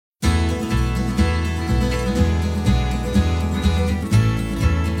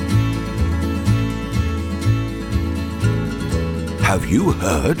Have you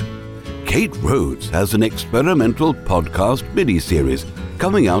heard? Kate Rhodes has an experimental podcast miniseries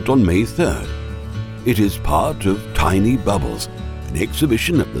coming out on May 3rd. It is part of Tiny Bubbles, an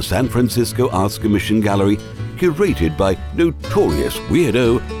exhibition at the San Francisco Arts Commission Gallery curated by notorious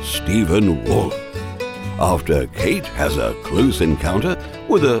weirdo Stephen Wolfe. After Kate has a close encounter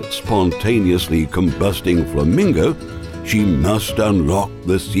with a spontaneously combusting flamingo, she must unlock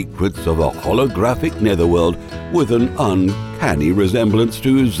the secrets of a holographic netherworld with an uncanny resemblance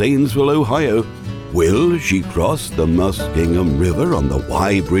to Zanesville, Ohio. Will she cross the Muskingum River on the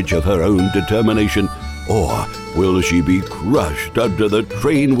Y bridge of her own determination, or will she be crushed under the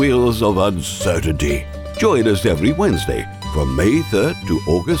train wheels of uncertainty? Join us every Wednesday from May 3rd to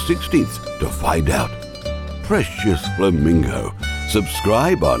August 16th to find out. Precious Flamingo.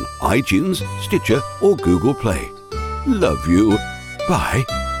 Subscribe on iTunes, Stitcher, or Google Play. Love you.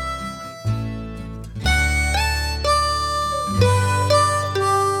 Bye.